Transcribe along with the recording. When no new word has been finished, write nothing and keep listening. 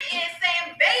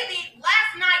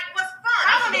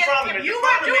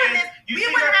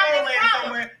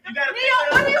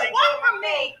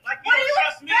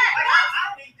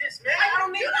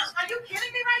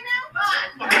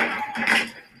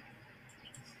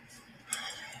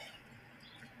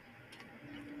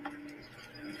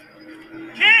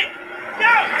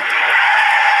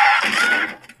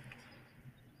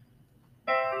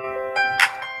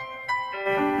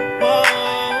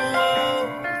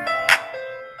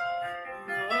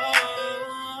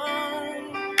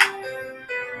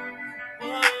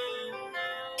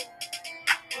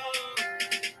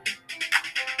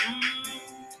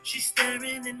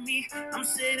I'm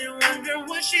sitting wondering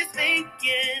what she's thinking.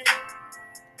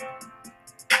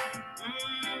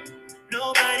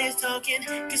 Nobody's talking,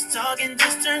 cause talking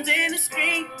just turns into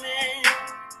screaming.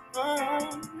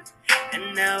 Oh.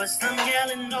 And now it's I'm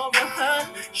yelling over her,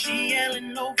 she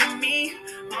yelling over me.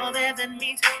 All that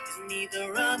means is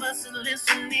neither of us is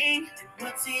listening. And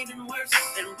what's even worse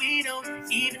is that we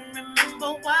don't even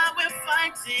remember why we're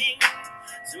fighting.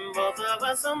 So both of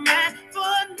us are mad for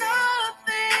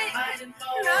nothing, fighting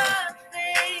for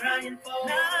nothing, crying for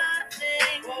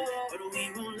nothing. But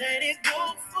we won't let it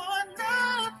go for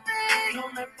nothing, no,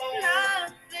 not for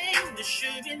nothing. There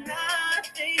should be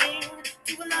nothing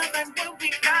to a love like what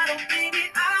we got. Oh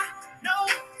baby, I know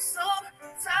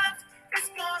sometimes it's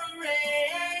gonna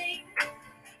rain,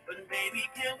 but baby,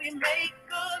 can we make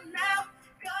good now?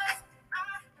 Cause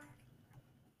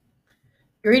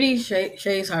Greetings,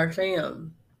 Shay's Heart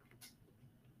fam.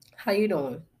 How you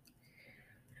doing?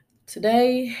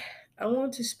 Today, I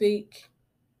want to speak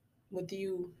with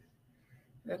you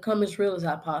and come as real as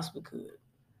I possibly could.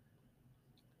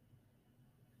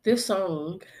 This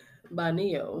song by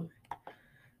Neo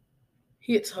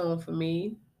hits home for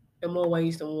me in more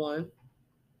ways than one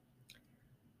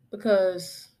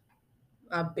because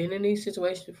I've been in these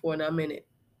situations before and I'm in it.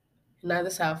 And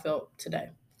that's how I felt today.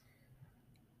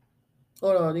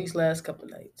 Hold on, these last couple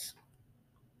of nights.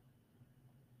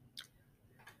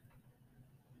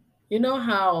 You know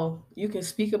how you can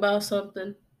speak about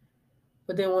something,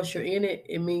 but then once you're in it,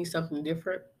 it means something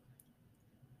different?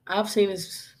 I've seen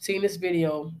this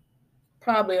video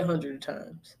probably 100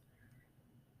 times,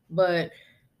 but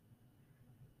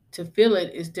to feel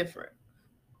it is different.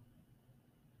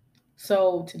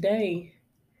 So today,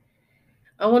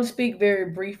 I want to speak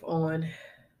very brief on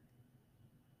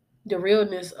the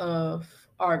realness of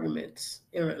arguments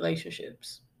in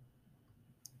relationships.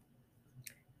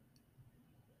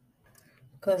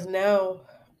 Because now,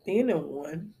 being in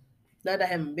one, not that I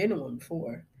haven't been in one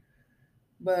before,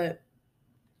 but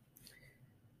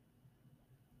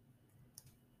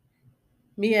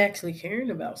me actually caring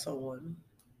about someone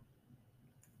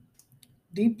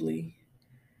deeply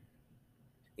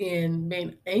and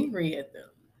being angry at them.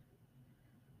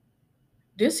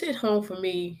 This hit home for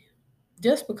me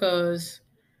just because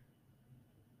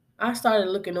I started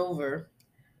looking over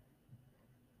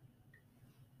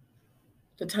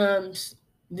the times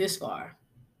this far,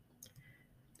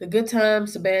 the good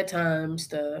times, the bad times,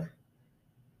 the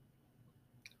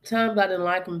times I didn't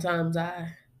like him, times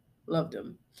I loved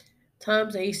him,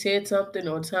 times that he said something,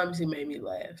 or times he made me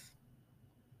laugh,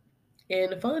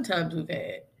 and the fun times we've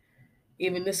had,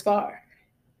 even this far.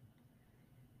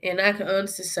 And I can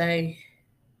honestly say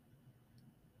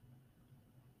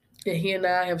that he and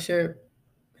I have shared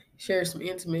some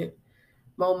intimate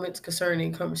moments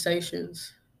concerning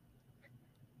conversations,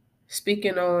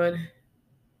 speaking on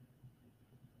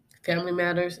family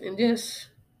matters, and just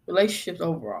relationships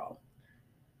overall.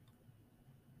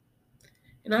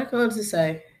 And I can honestly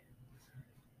say,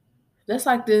 that's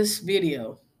like this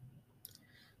video.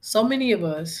 So many of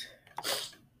us,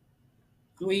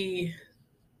 we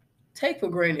take for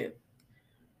granted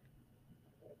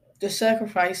the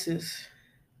sacrifices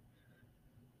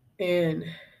and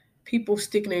people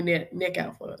sticking their neck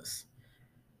out for us.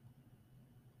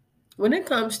 When it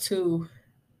comes to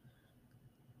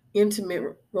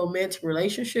intimate romantic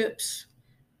relationships,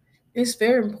 it's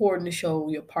very important to show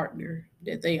your partner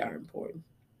that they are important.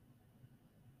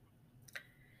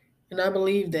 And I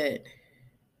believe that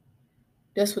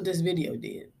that's what this video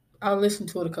did. I listened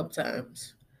to it a couple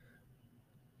times.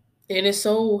 And it's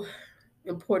so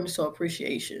important to show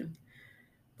appreciation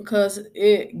because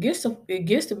it gets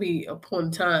to be a point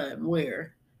in time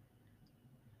where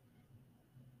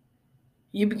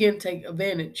you begin to take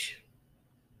advantage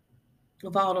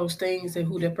of all those things and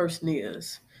who that person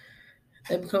is.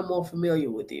 They become more familiar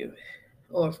with you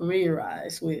or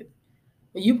familiarized with,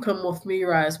 and you become more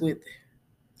familiarized with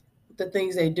the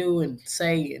things they do and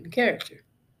say and character.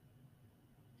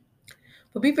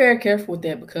 But be very careful with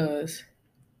that because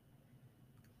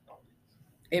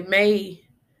it may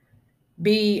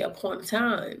be a point in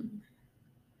time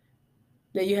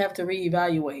that you have to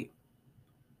reevaluate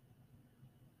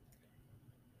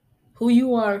who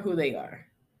you are and who they are.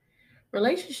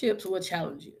 Relationships will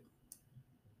challenge you.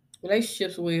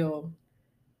 Relationships will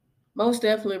most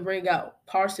definitely bring out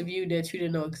parts of you that you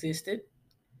didn't know existed.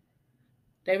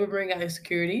 They will bring out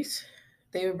insecurities.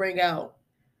 They will bring out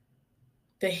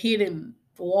the hidden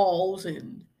walls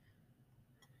and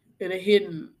the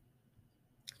hidden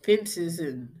fences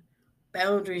and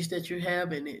boundaries that you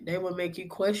have in it. They will make you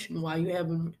question why you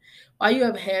haven't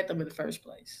had them in the first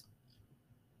place.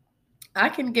 I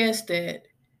can guess that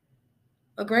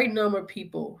A great number of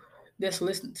people that's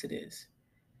listening to this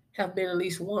have been in at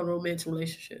least one romantic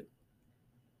relationship,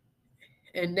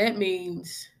 and that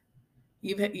means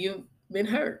you've been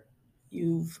hurt.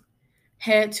 You've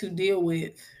had to deal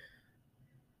with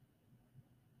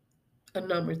a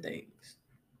number of things.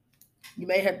 You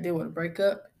may have to deal with a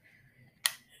breakup.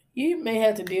 You may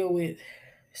have to deal with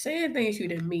saying things you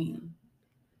didn't mean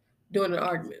during an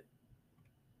argument.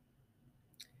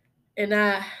 And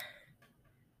I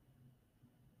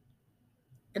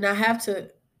and I have to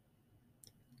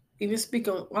even speak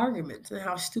on arguments and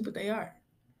how stupid they are.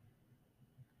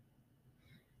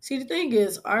 See, the thing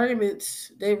is,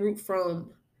 arguments they root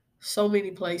from so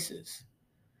many places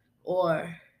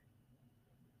or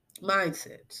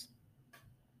mindsets.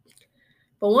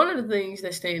 But one of the things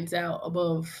that stands out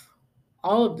above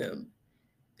all of them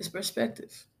is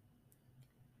perspective.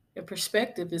 And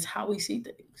perspective is how we see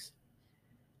things.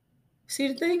 See,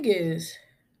 the thing is,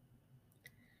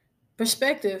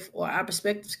 perspective or our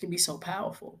perspectives can be so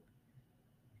powerful,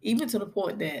 even to the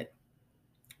point that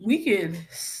we can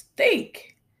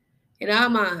think in our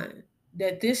mind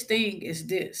that this thing is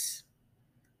this.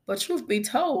 But truth be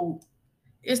told,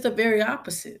 it's the very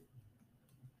opposite.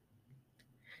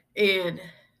 And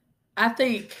I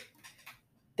think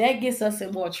that gets us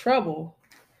in more trouble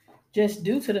just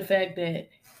due to the fact that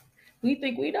we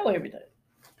think we know everything.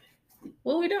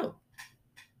 Well, we don't.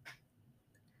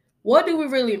 What do we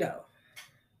really know?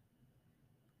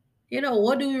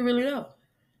 What do we really know?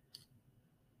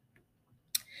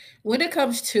 When it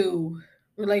comes to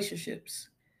relationships,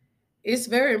 it's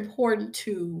very important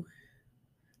to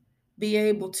be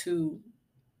able to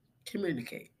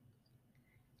communicate.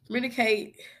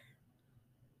 Communicate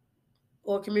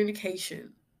or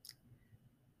communication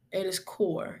at its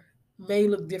core may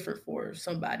look different for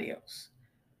somebody else.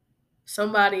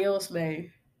 Somebody else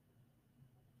may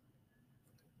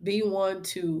be one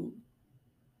to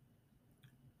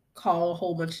call a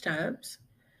whole bunch of times.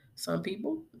 Some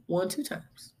people, one, two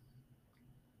times.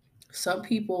 Some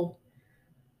people,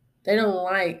 they don't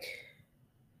like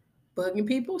bugging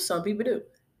people. Some people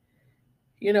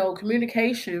do.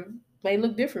 Communication may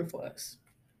look different for us.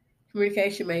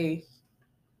 Communication may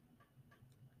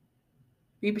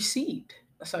be perceived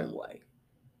a certain way.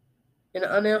 An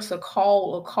unanswered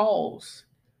call or calls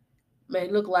may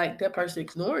look like that person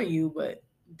ignoring you, but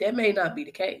that may not be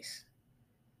the case.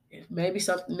 If maybe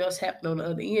something else happened on the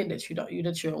other end that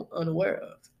you're unaware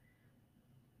of.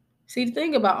 See, the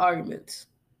thing about arguments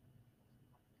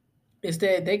is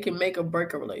that they can make or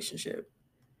break a relationship.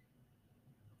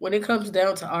 When it comes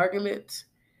down to arguments,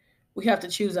 we have to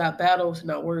choose our battles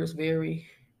and our words very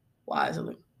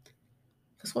wisely.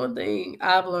 Because one thing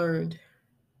I've learned,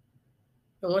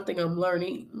 and one thing I'm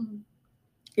learning,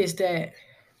 is that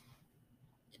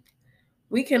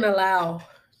we can allow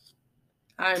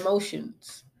our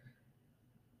emotions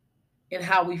and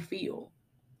how we feel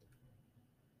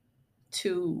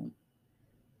to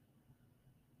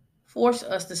force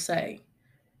us to say,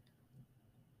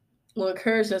 or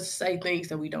encourage us to say things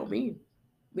that we don't mean.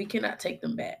 We cannot take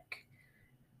them back.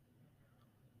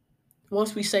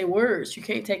 Once we say words, you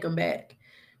can't take them back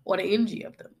or the energy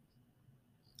of them.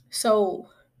 So,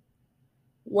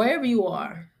 wherever you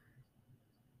are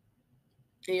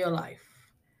in your life,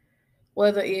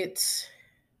 whether it's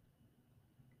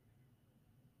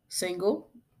single,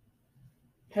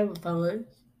 having fun,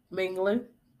 mingling,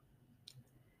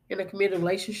 in a committed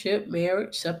relationship,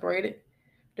 marriage, separated,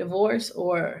 divorce,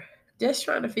 or just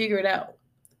trying to figure it out,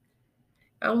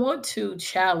 I want to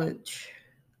challenge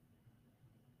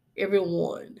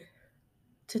everyone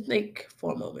to think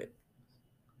for a moment.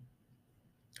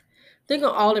 Think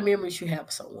of all the memories you have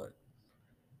with someone.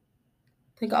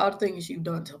 Think of all the things you've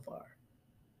done so far.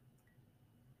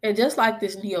 And just like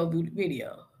this Neo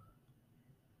video,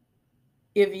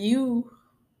 if you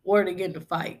were to get in a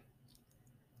fight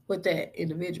with that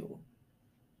individual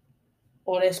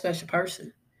or that special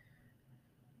person,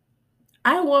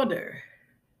 I wonder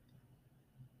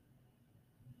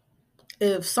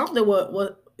if something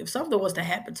was to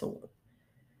happen to him,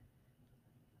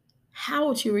 how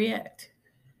would you react?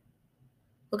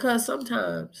 Because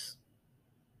sometimes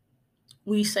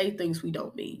we say things we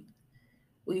don't mean.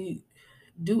 We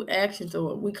do actions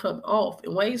or we come off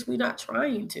in ways we're not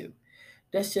trying to.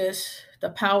 That's just the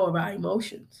power of our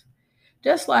emotions.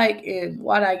 Just like in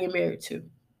Why Did I Get Married To?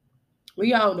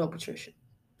 We all know Patricia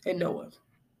and Noah.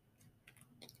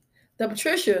 The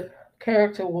Patricia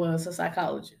character was a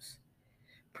psychologist.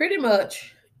 Pretty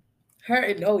much her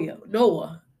and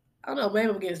Noah, I don't know, maybe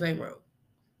I'm getting his name wrong.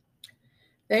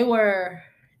 They were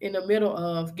in the middle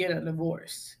of getting a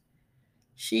divorce.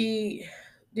 She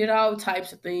did all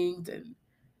types of things and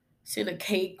sent a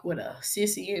cake with a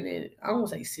sissy in it. I don't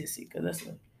want to say sissy because that's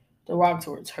a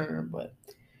derogatory term, but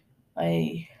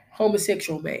a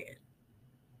homosexual man.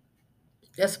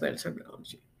 That's a better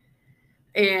terminology.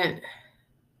 And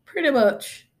pretty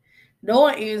much,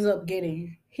 Noah ends up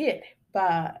getting hit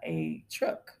by a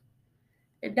truck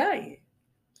and dying.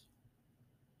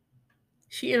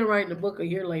 She ended up writing a book a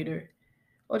year later,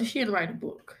 or did she end up writing a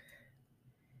book?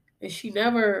 And she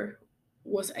never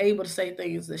was able to say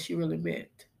things that she really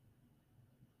meant.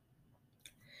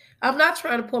 I'm not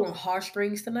trying to pull on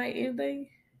heartstrings tonight, anything,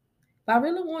 but I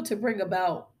really want to bring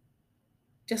about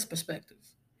just perspective.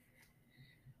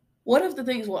 What if the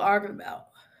things we're arguing about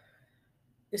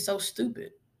is so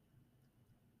stupid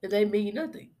and they mean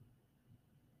nothing?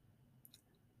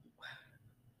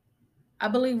 I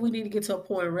believe we need to get to a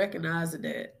point of recognizing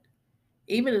that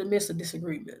even in the midst of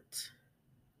disagreements,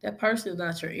 that person is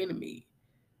not your enemy.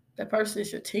 That person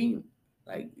is your team.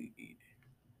 Like,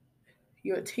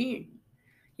 you're a team.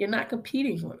 You're not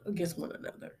competing against one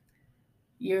another.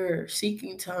 You're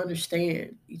seeking to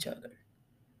understand each other.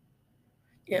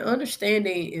 And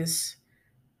understanding is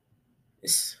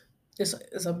is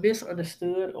a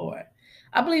misunderstood, or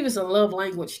I believe it's a love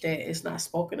language that is not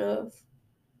spoken of.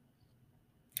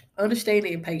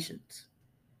 Understanding and patience,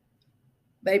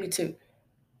 maybe too,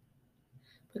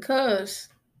 because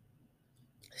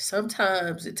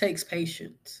sometimes it takes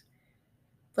patience,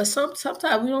 but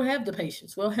sometimes we don't have the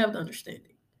patience. We don't have the understanding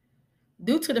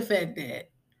due to the fact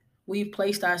that we've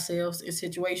placed ourselves in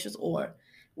situations, or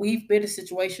we've been in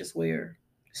situations where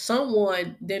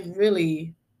someone didn't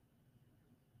really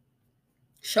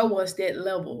show us that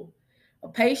level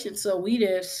of patience. So we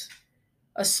just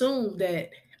assume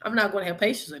that I'm not going to have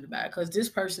patience with anybody because this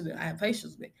person that I have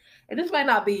patience with. And this might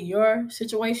not be your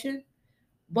situation,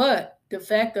 but the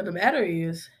fact of the matter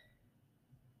is,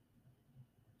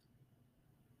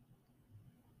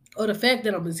 or the fact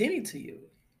that I'm presenting to you,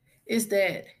 is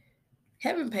that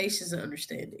having patience and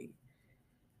understanding,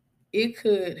 it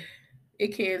could,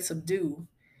 it can subdue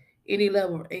any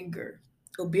level of anger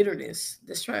or bitterness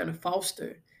that's trying to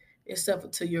foster itself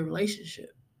into your relationship.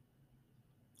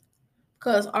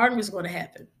 Because arguments are going to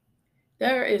happen.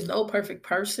 There is no perfect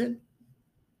person.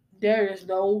 There is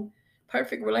no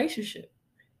perfect relationship.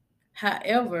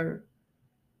 However,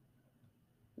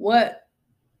 what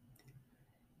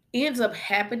ends up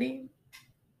happening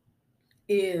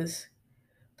is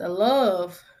the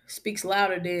love speaks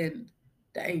louder than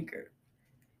the anger.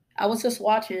 I was just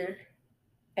watching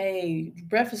a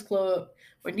Breakfast Club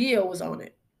where Neo was on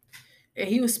it, and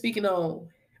he was speaking on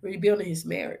rebuilding his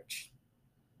marriage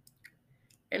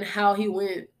and how he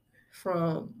went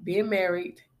from being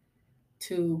married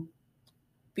to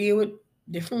being with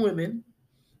different women,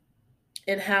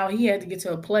 and how he had to get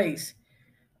to a place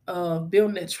of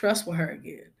building that trust with her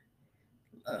again.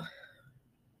 Uh,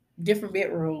 Different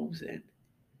bedrooms, and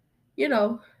you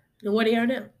know, and what they are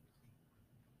now.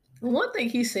 And one thing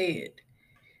he said,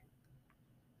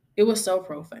 it was so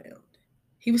profound.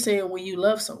 He was saying, when you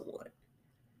love someone,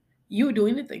 you would do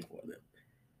anything for them.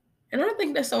 And I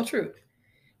think that's so true.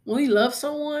 When we love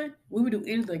someone, we would do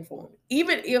anything for them,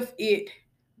 even if it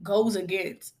goes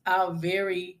against our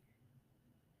very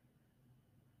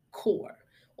core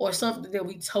or something that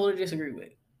we totally disagree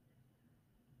with.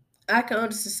 I can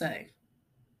honestly say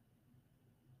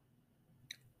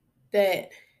that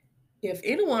if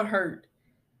anyone hurt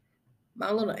my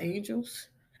little angels,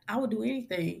 I would do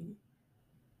anything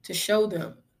to show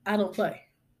them I don't play.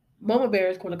 Mama Bear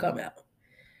is going to come out,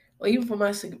 or even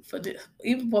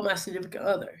even for my significant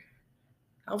other.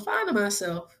 I'm finding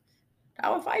myself.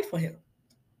 I would fight for him,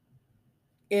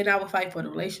 and I would fight for the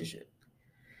relationship.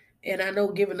 And I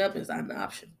know giving up is not an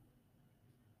option.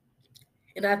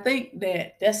 And I think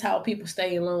that that's how people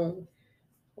stay in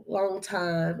long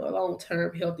time or long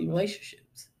term healthy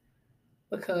relationships,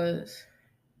 because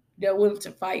they're willing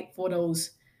to fight for the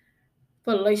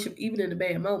relationship even in the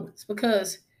bad moments.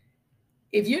 Because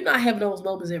if you're not having those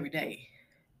moments every day,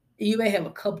 you may have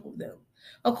a couple of them.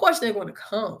 Of course, they're going to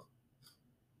come,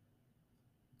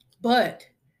 but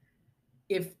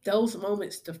if those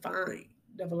moments define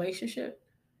the relationship,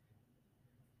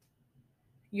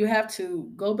 you have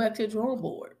to go back to the drawing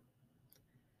board.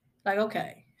 Like,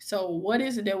 okay, so what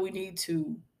is it that we need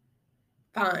to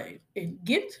find and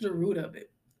get to the root of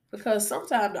it? Because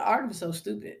sometimes the argument is so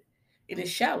stupid and it's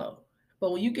shallow.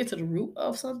 But when you get to the root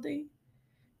of something,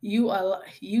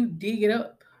 you dig it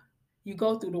up. You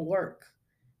go through the work.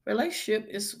 Relationship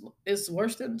is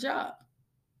worse than a job.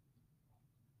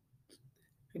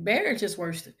 Marriage is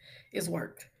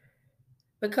work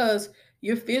because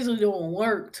you're physically doing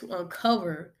work to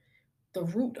uncover the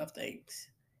root of things,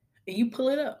 and you pull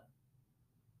it up.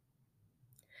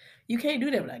 You can't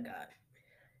do that without God.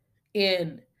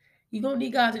 And you're going to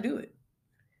need God to do it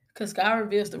because God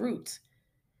reveals the roots.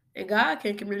 And God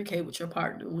can communicate with your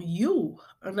partner when you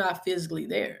are not physically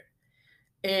there.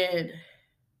 And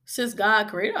since God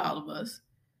created all of us,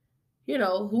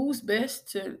 who's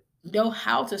best to know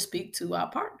how to speak to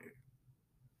our partner?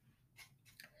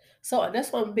 So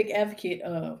that's why I'm a big advocate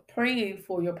of praying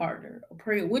for your partner or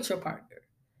praying with your partner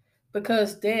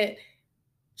because that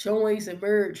joins and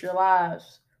merge your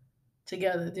lives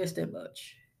together just that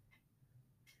much.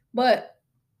 But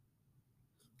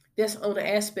that's on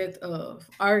the aspect of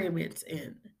arguments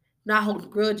and not holding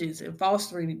grudges and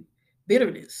fostering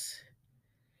bitterness.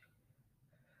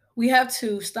 We have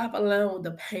to stop allowing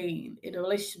the pain in the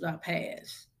relationship of our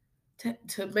past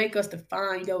to make us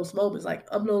define those moments. Like,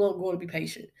 I'm no longer going to be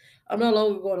patient. I'm no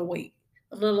longer going to wait.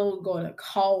 I'm no longer going to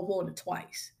call more than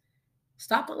twice.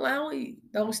 Stop allowing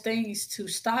those things to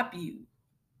stop you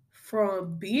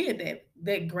from being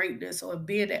that greatness or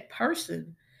being that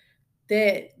person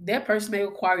that person may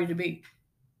require you to be.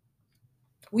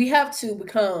 We have to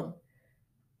become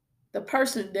the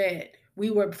person that we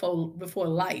were before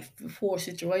life, before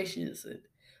situations and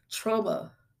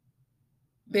trauma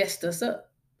messed us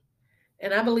up.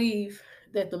 And I believe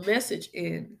that the message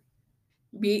in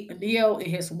Neo and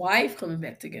his wife coming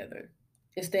back together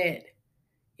is that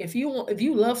if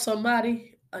you love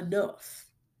somebody enough,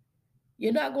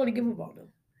 you're not going to give up on them.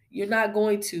 You're not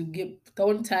going to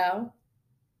throw in the towel.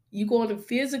 You're going to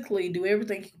physically do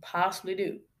everything you can possibly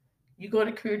do. You're going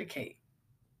to communicate.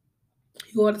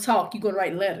 You're going to talk. You're going to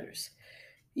write letters.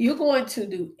 You're going to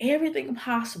do everything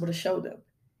possible to show them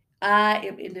I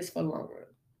am in this for the long run.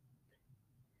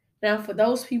 Now, for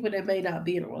those people that may not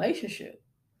be in a relationship,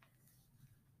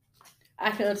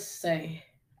 I can say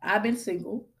I've been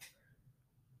single,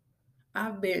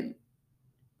 I've been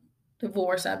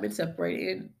divorced, I've been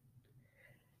separated,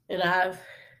 and I've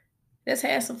let's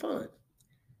have some fun.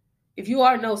 If you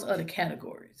are in those other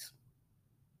categories,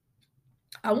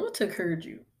 I want to encourage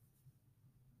you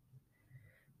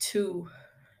to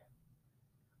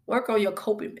work on your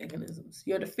coping mechanisms,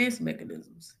 your defense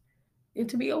mechanisms, and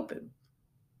to be open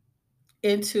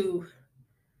and to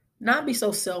not be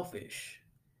so selfish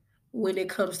when it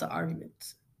comes to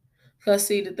arguments. Because,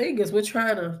 see, the thing is, we're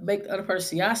trying to make the other person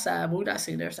see our side, but we're not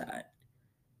seeing their side.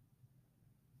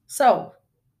 So,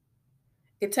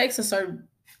 it takes a certain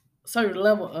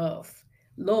level of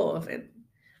love and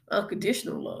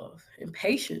unconditional love and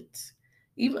patience,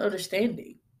 even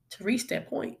understanding to reach that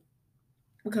point.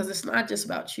 Because it's not just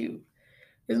about you.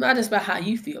 It's not just about how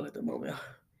you feel at the moment.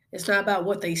 It's not about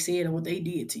what they said or what they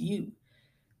did to you.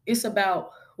 It's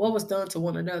about what was done to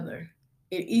one another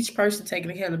and each person taking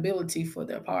accountability for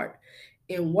their part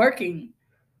and working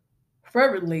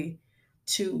fervently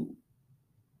to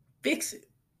fix it.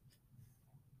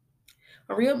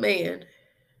 A real man,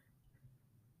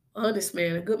 honest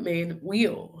man, a good man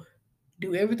will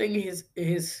do everything in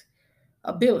his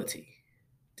ability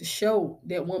to show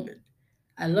that woman,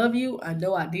 I love you. I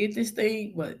know I did this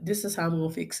thing, but this is how I'm gonna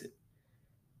fix it.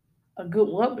 A good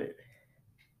woman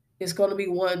is gonna be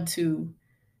one to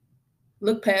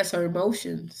look past her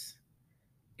emotions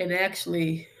and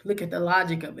actually look at the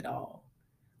logic of it all.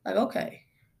 Like, okay,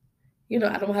 I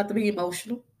don't have to be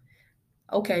emotional.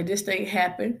 Okay, this thing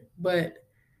happened, but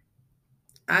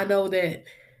I know that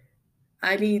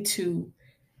I need to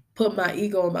put my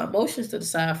ego and my emotions to the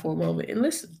side for a moment and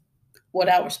listen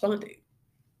without responding.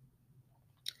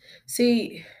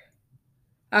 See,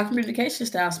 our communication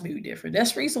styles may be different.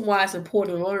 That's the reason why it's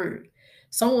important to learn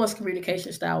someone's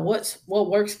communication style, what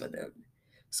works for them.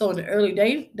 So in the early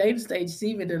dating stages,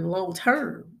 even in the long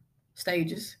term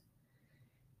stages,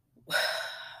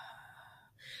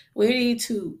 we need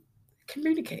to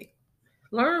communicate.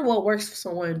 Learn what works for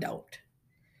someone and don't.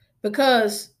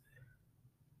 Because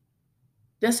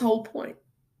that's the whole point.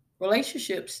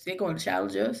 Relationships, they're going to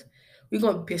challenge us. We're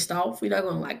going to be pissed off. We're not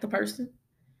going to like the person.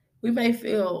 We may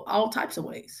feel all types of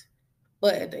ways.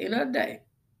 But at the end of the day,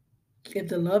 if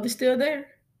the love is still there,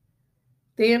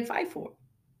 then fight for it.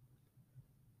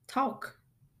 Talk.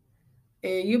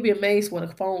 And you'll be amazed what a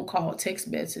phone call, text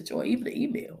message, or even an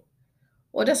email,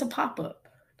 or just a pop up.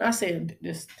 Not saying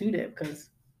just do that because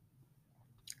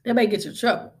that may get you in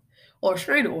trouble or a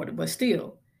restraining order, but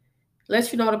still,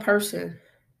 lets you know the person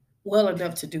well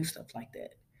enough to do stuff like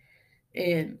that.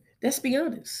 And let's be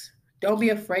honest. Don't be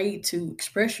afraid to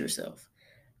express yourself,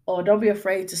 or don't be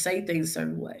afraid to say things a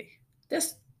certain way.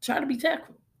 Just try to be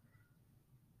tactful.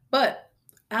 But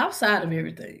outside of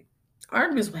everything,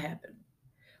 arguments will happen.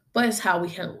 But it's how we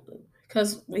handle them.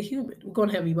 Because we're human. We're going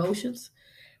to have emotions.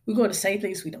 We're going to say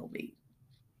things we don't mean.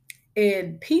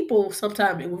 And people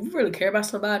sometimes, when we really care about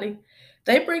somebody,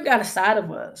 they bring out a side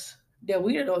of us that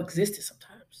we didn't know existed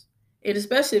sometimes. And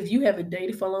especially if you haven't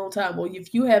dated for a long time, or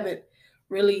if you haven't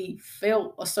really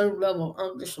felt a certain level of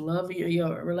unconditional love in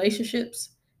your relationships,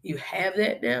 you have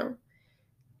that now.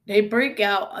 They bring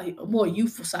out a more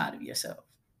youthful side of yourself,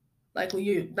 like when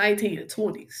you're 19 or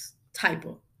 20s type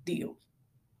of deal.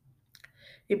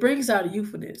 It brings out a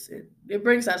youthfulness. It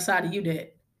brings out a side of you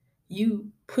that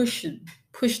you push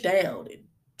down and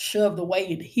shoved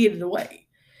away and hid it away.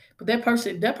 But that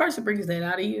person brings that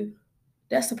out of you.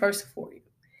 That's the person for you.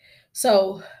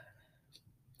 So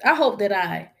I hope that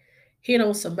I hit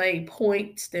on some main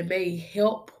points that may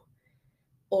help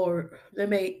or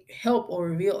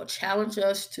reveal or challenge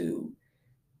us to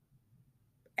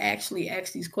actually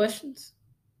ask these questions.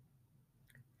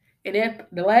 And then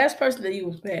the last person that you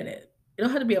was mad at, it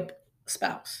don't have to be a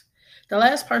spouse. The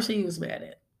last person you was mad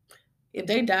at, if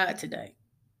they died today,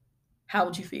 how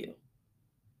would you feel?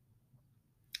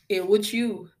 And would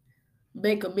you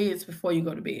make amends before you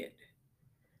go to bed?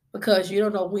 Because you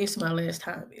don't know when my last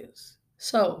time is.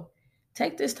 So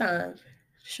take this time,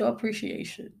 show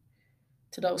appreciation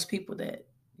to those people that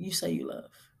you say you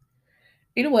love.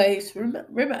 Anyways,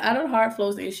 remember out of the heart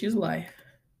flows the issues of life.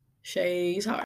 Shay's heart.